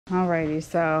Alrighty,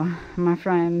 so my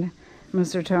friend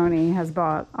Mr. Tony has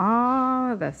bought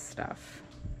all of this stuff,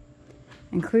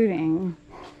 including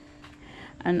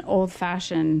an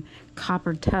old-fashioned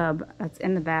copper tub that's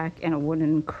in the back and a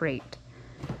wooden crate.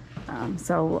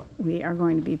 So we are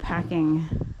going to be packing,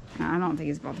 I don't think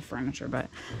he's bought the furniture, but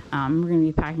we're going to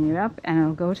be packing it up and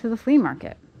it'll go to the flea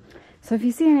market. So if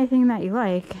you see anything that you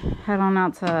like, head on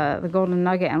out to the Golden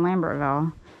Nugget in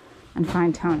Lambertville and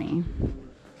find Tony.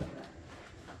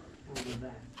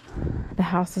 The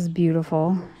house is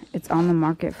beautiful. It's on the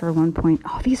market for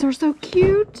oh, these are so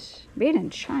cute. Made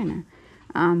in China.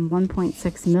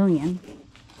 1.6 million.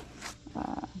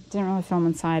 Didn't really film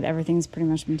inside. Everything's pretty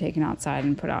much been taken outside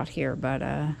and put out here, but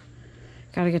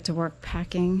gotta get to work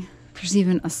packing. There's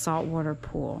even a saltwater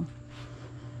pool.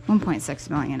 1.6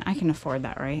 million. I can afford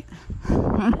that, right?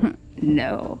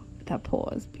 No, that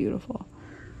pool is beautiful.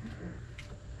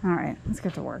 All right, let's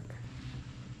get to work.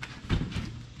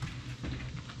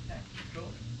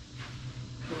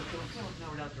 Now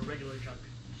we're down to regular junk.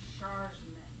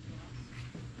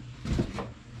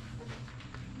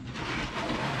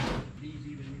 These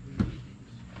even if we need these.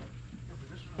 Yeah, but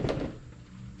this one,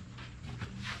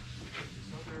 this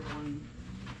other one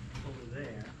over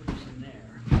there. Put this in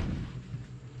there.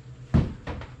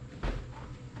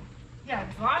 Yeah,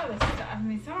 a lot of this stuff. I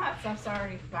mean, some of that stuff's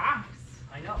already boxed.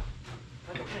 I know.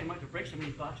 That's okay. I might have to break some of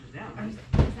these boxes down. Is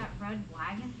that red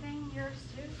wagon thing yours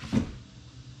too?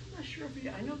 I'm not sure if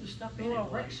I know the stuff The in it. little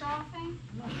rickshaw thing?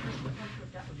 I'm not sure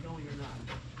if that was going or not.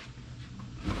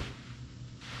 I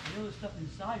know the stuff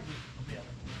inside was available,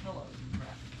 pillows and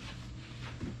crap.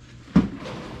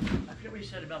 I forget what you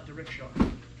said about the rickshaw.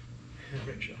 The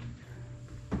rickshaw.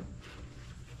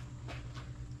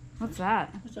 What's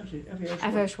that? That's actually F.A.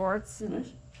 F.O. Schwartz. Yeah,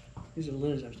 nice. These are the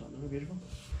linens I was talking about. Beautiful.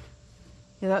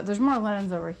 Yeah, there's more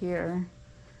linens over here.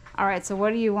 All right, so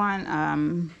what do you want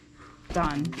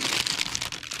done?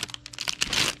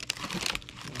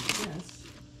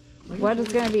 What is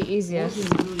going to be easiest?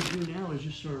 What we really do now is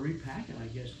just sort of repack it, I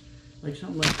guess. Like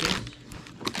something like this.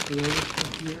 You know, this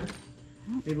stuff here.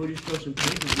 Maybe we'll just throw some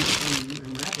paper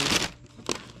and wrap it.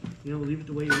 You know, we'll leave it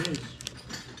the way it is.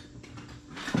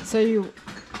 So you're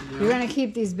going to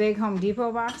keep these big Home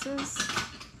Depot boxes?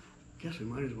 Guess we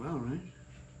might as well, right?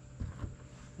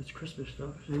 That's Christmas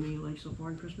stuff. Is anything you like so far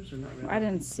in Christmas or not really? I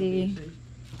didn't see.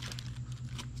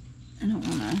 I don't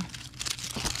want to.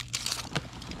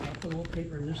 I'll put a little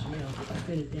paper in this mail. I'll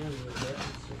thin it down a little bit.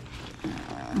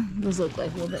 Those look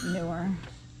like a little bit newer.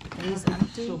 Are these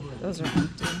empty? Those are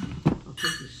empty. I'll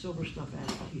take the silver stuff out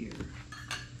of here.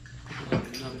 Put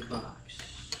it in another box.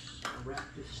 I'll wrap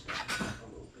this stuff up a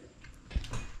little bit.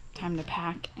 Time to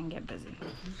pack and get busy.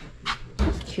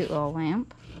 Cute little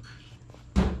lamp.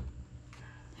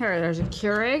 Here, there's a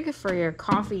Keurig for your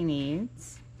coffee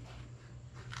needs.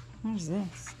 Where's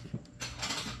this?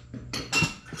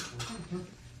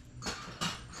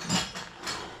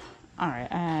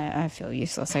 Alright, I feel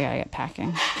useless. I gotta get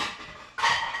packing.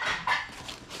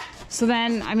 So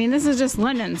then, I mean, this is just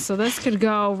linen, so this could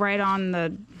go right on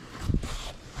the...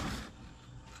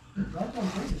 That's what I'm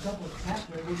saying. A couple of packs,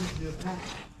 we'll just do a pack.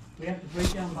 We have to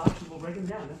break down boxes, we'll break them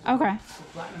down. Okay. We'll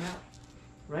flatten them out.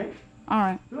 Right?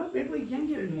 Alright. Well, maybe we can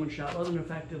get it in one shot, other than the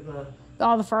fact of...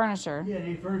 all the furniture. Yeah,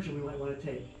 any furniture we might want to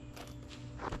take.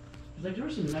 Like, there were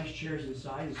some nice chairs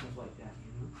inside and stuff like that,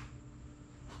 you know?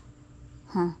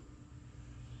 Huh.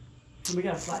 And we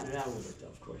gotta flatten it out a little bit, though,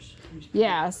 of course.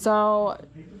 Yeah, so...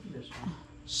 Paper for this one.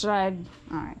 Should I...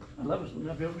 Alright. I love it. Isn't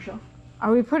that beautiful, Michelle?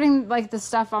 Are we putting, like, the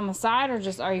stuff on the side, or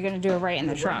just are you going to do it right in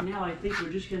the truck? Right now, I think we're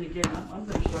just going to get... I'm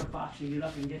going to start boxing it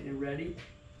up and getting it ready.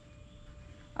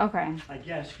 Okay. I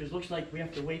guess, because it looks like we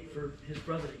have to wait for his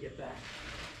brother to get back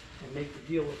and make the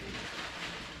deal with him.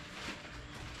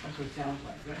 That's what it sounds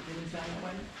like, right? Didn't it sound that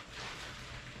way?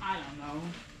 I don't know.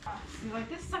 See, like,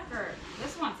 this sucker,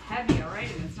 this one's heavy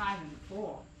already, and it's not even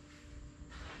full.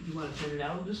 You want to turn it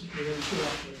out? This is pretty good, too,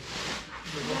 actually.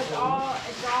 It's all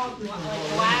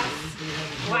like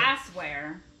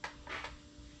glassware.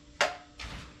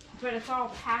 But it's all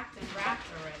packed and wrapped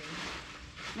already.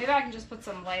 Maybe I can just put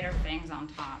some lighter things on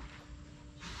top.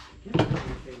 Get a thing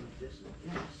like this, I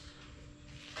guess.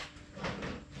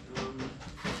 I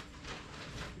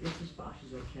guess this box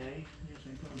is okay. I guess I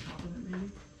can put on top of it, maybe?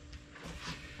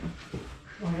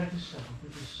 Oh, I got this stuff. I'll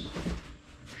put this stuff on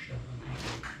top of it.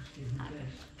 Just give me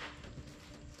this.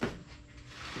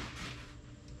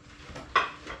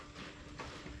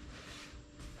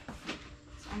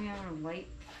 Any other light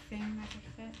thing that could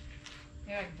fit?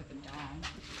 Maybe I can put the doll.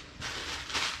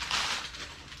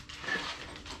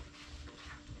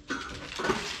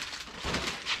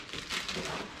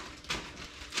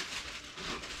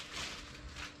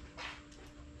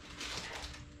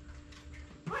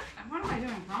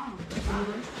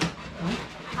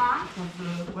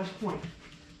 point.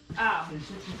 Oh. And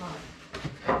 65.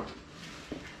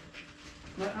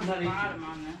 That's Not the 18. bottom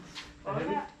on this. What was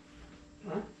that?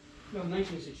 Huh? No,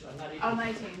 1965, not 18. Oh,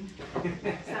 19.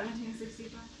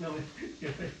 1765? No, it's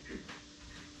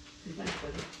nice,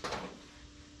 buddy.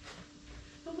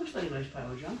 That looks like a nice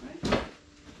pile of junk, right?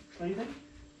 Don't you think?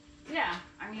 Yeah.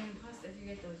 I mean, plus if you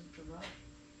get those, the rug.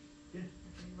 Yeah.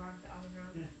 If you rug the other rug.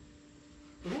 Yeah.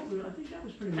 Well, I think that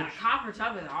was pretty That much. copper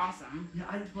tub is awesome.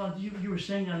 Yeah, well, you were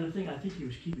saying on the thing, I think he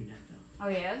was keeping that though. Oh,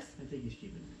 he is? I think he's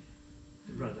keeping it.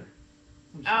 The brother.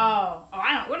 Oh,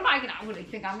 I don't. What am I gonna? What do you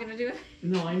think I'm gonna do?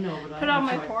 No, I know, but Put I. on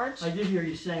my sorry. porch? I did hear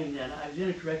you saying that. I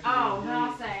didn't correct you. Oh, then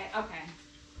I'll say okay.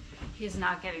 He's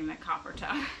not getting the copper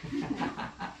tub.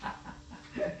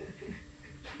 I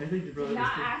think the brother.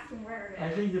 Not asking where it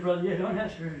is. I think the brother. Yeah, don't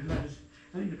ask where it was.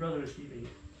 I think the brother was keeping it.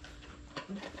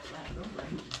 Don't I don't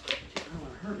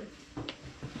want to hurt it.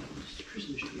 This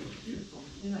Christmas tree is beautiful.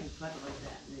 And I can flap it like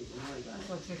that. There you go. Now I got This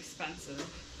it. looks expensive.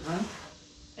 Huh?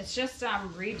 It's just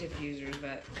reed diffusers,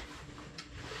 but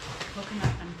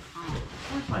coconut and palm.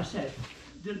 That's what I said.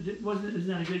 Isn't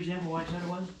that a good example why I said it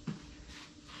was?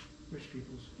 Rich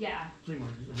people's Yeah, flea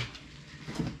market.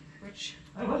 rich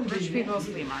I wasn't being people's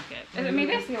nasty. flea market. I mean,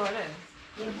 basically what it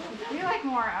is. We like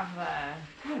more of the.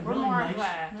 Yeah, We're really more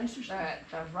nice, of nicer stuff.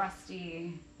 the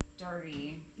rusty,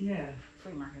 dirty Yeah,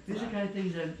 flea market these are stuff. the kind of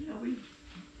things that we.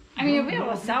 I mean, you'll be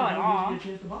able to sell it all. Get a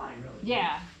chance to buy, really.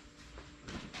 Yeah.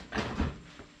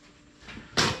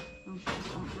 I'm sure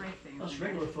some great things. Us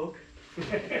regular folk.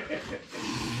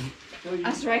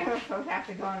 Us regular folk have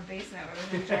to go in a basement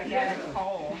with a gigantic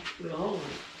hole With a hole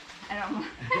in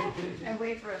and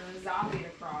wait for the zombie to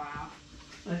crawl out.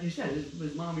 it. Like you said,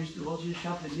 his mom used to, well, she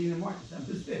shopped at Neiman Marcus. That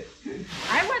was it.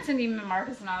 I went to Neiman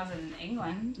Marcus when I was in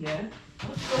England. Yeah.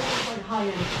 Let's go to like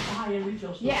high-end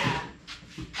retail store. Yeah.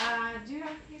 Do you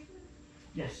have paper?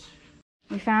 Yes.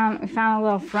 We found a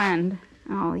little friend.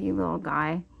 Oh, you little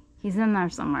guy. He's in there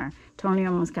somewhere. Tony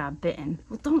almost got bitten.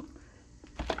 Well, don't.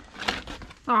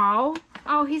 Oh,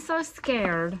 he's so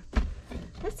scared.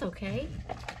 That's okay.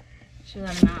 Should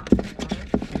let him out.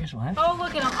 I guess we'll have to. Oh,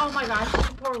 look at him. Oh my gosh,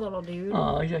 poor little dude.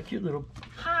 Oh, he's got cute little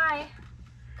Hi.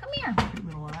 Come here.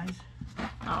 eyes.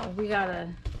 Oh, we gotta.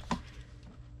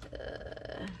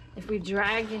 If we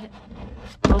drag it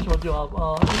That's what I'll do.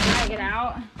 I'll drag it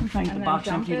out. trying to And then box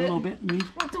dump empty it a it. little bit.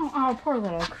 Well, don't. Oh, poor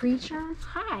little creature.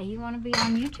 Hi. You want to be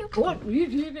on YouTube? What? You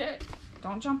did it.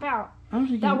 Don't jump out. I don't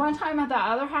think That one time at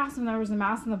that other house when there was a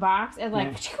mouse in the box, it like.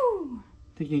 Yeah. Phew.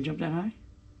 Think you can jump that high?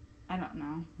 I don't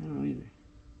know. I don't know either.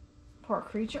 Poor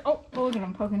creature. Oh, look at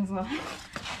him poking his little.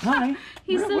 Hi.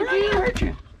 He's we're so not cute. gonna hurt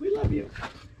you. We love you.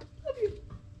 Love you.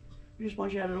 We just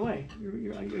want you out of the way.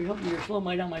 You're helping. You're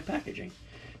slowing down my packaging.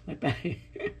 My bag.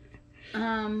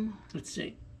 Let's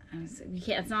see. We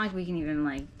can't. It's not like we can even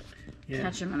like Yeah.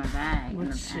 catch him in a bag.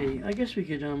 Let's see. I guess we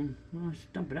could well, let's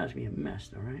dump it out. It's gonna be a mess,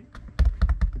 though, right?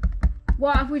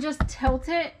 Well, if we just tilt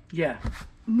it, Yeah.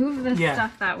 move the Yeah.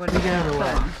 stuff that would Get out of the way.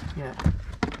 belong. Yeah.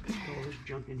 Put all this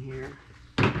junk in here.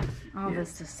 All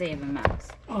this to save a mouse.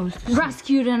 Oh, this is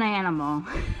Rescued an animal.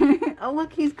 Oh,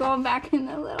 look, he's going back in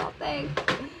the little thing.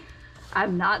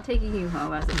 I'm not taking you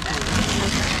home as a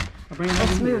pet. I'll bring it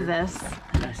Let's over move here. this.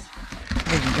 Yes.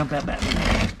 I can jump that back.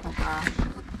 Oh gosh.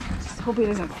 Just hope he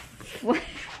doesn't flip.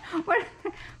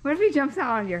 What if he jumps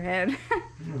out on your head? It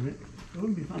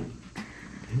wouldn't be funny.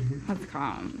 Let's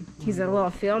call him. He's a little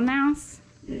field mouse.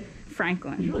 Yeah. He's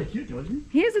Franklin. really cute, though, isn't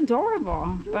He is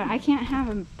adorable, but I can't have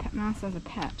a pet mouse as a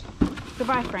pet.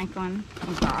 Goodbye, Franklin.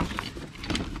 Oh gosh.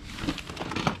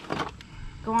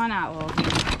 Go on out, little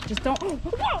dude. Just don't.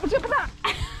 Whoa! Jump that.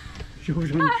 he?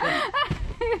 Shows when you try.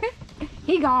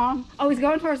 He gone. Oh, he's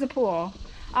going towards the pool.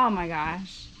 Oh my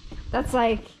gosh. That's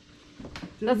like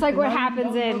what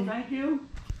happens in. Thank you.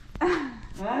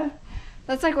 Huh?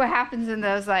 That's like what happens in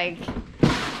those like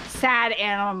sad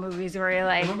animal movies where he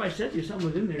like Remember I said to you something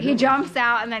was in there. he jumps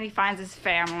out and then he finds his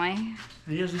family. And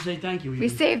he doesn't say thank you. We Even.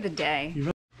 saved the day.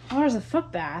 You Oh, there's a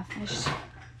foot bath.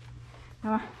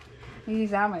 I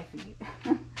use out my feet.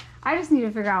 I just need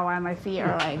to figure out why my feet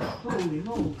are like Holy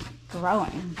moly.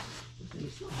 growing. This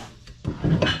thing's so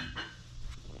hot.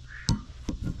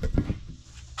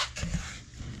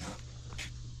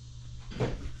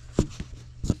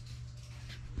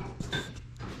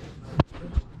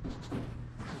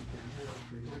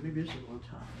 Maybe this is on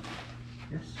top.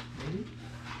 Yes, ready?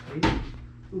 Ready?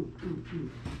 Ooh, ooh, ooh.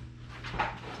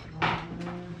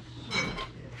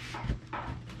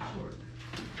 Sort.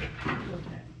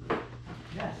 Okay.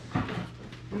 Yes.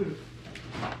 Beautiful.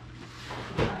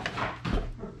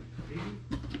 Perfect, baby.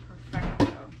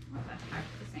 Perfecto. What the heck?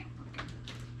 This ain't working.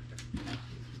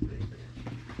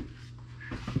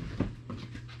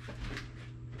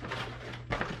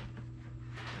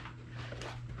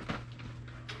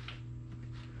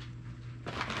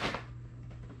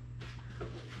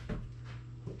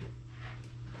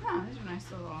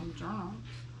 journal.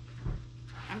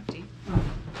 Empty.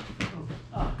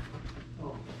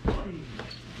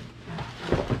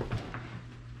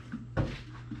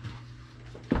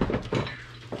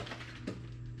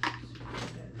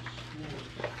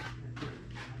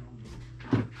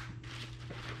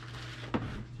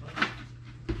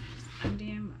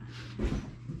 Empty ammo.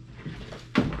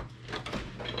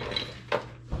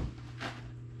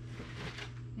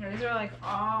 Yeah, these are like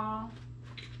all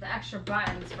the extra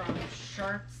buttons from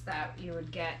shirts that you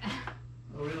would get.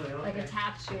 Oh, really? Okay. Like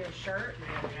attached to your shirt.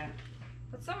 Yeah, yeah.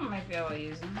 But someone might be able to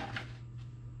use them.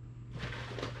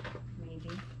 Maybe.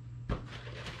 Oh,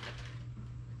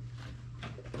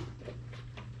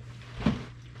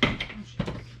 shit.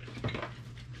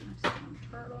 Nice little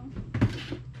turtle.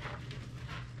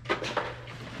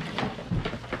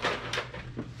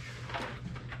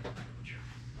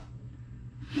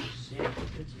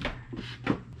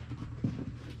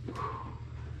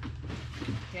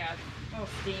 Yeah, it's a little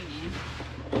steamy.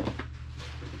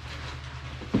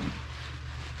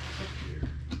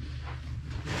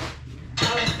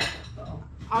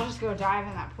 I'll just go dive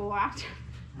in that pool after.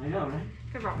 I know, right?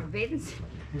 Could brought my bathing suit.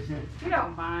 You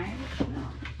don't mind. No.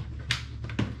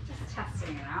 Just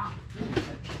testing it out.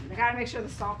 I gotta make sure the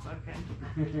salt's okay.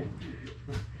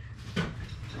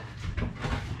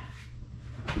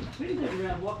 We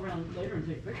can walk around later and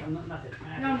take pictures. Not that it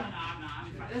matters. No, I'm not.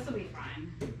 I'm fine. This will be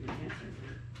fine.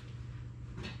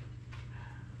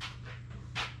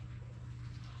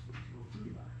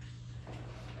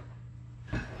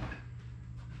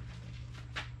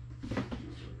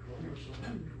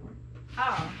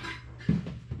 Oh.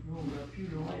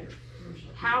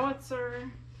 Howitzer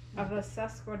of the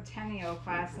Sesquicentennial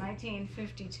class,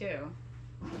 1952.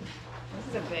 This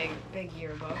is a big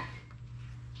yearbook.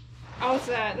 Oh,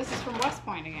 this is from West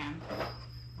Point again.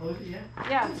 Oh, is it? Yeah?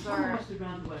 Yeah, it's their, Must have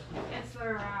gone to West Point. it's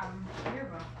their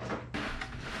yearbook.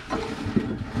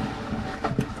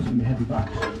 It's in the heavy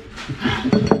box.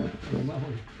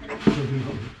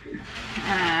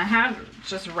 How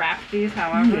just wrap these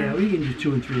however? Yeah, we can do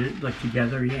 2 and 3 like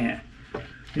together, yeah.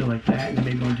 You know, like that, and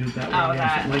maybe want to do it that way. Oh, yeah,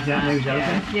 that. something like that, maybe, is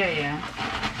that okay? Yeah.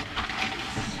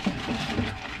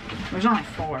 There's only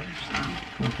 4,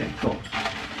 so. Okay, cool.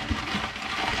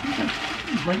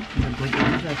 Blink, blink,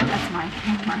 That's mine.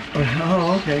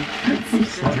 oh, okay.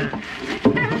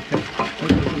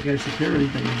 Okay, we got a security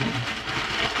thing.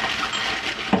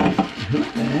 What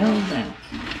the hell is that?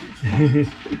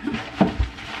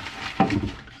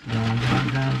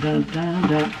 Down.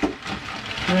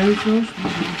 Very so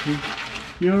sweet.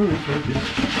 You're so good. I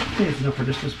think it's enough for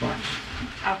this box.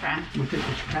 Okay. We'll take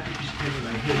this crappy piece of paper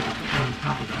that I hate and put it on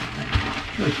top of that thing.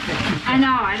 It's really thick. I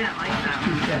know, I didn't like that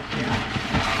Too one. thick, yeah.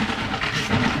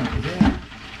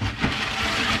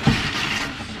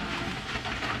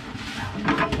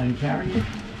 Can you carry it?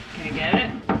 Can you get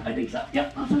it? I think so.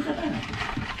 Yep, I'll set that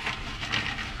down.